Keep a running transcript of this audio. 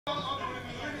Oh,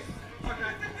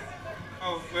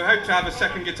 we hope to have a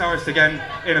second guitarist again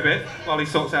in a bit while he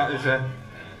sorts out his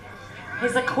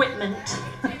equipment.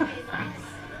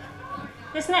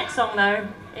 This next song, though,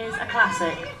 is a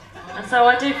classic, and so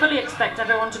I do fully expect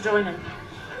everyone to join in.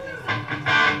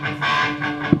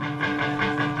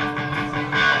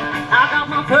 I got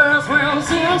my first real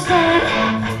sister,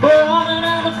 born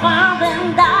another father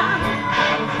and died.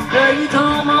 They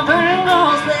told my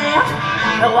fingers there,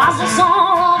 it was a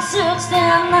song.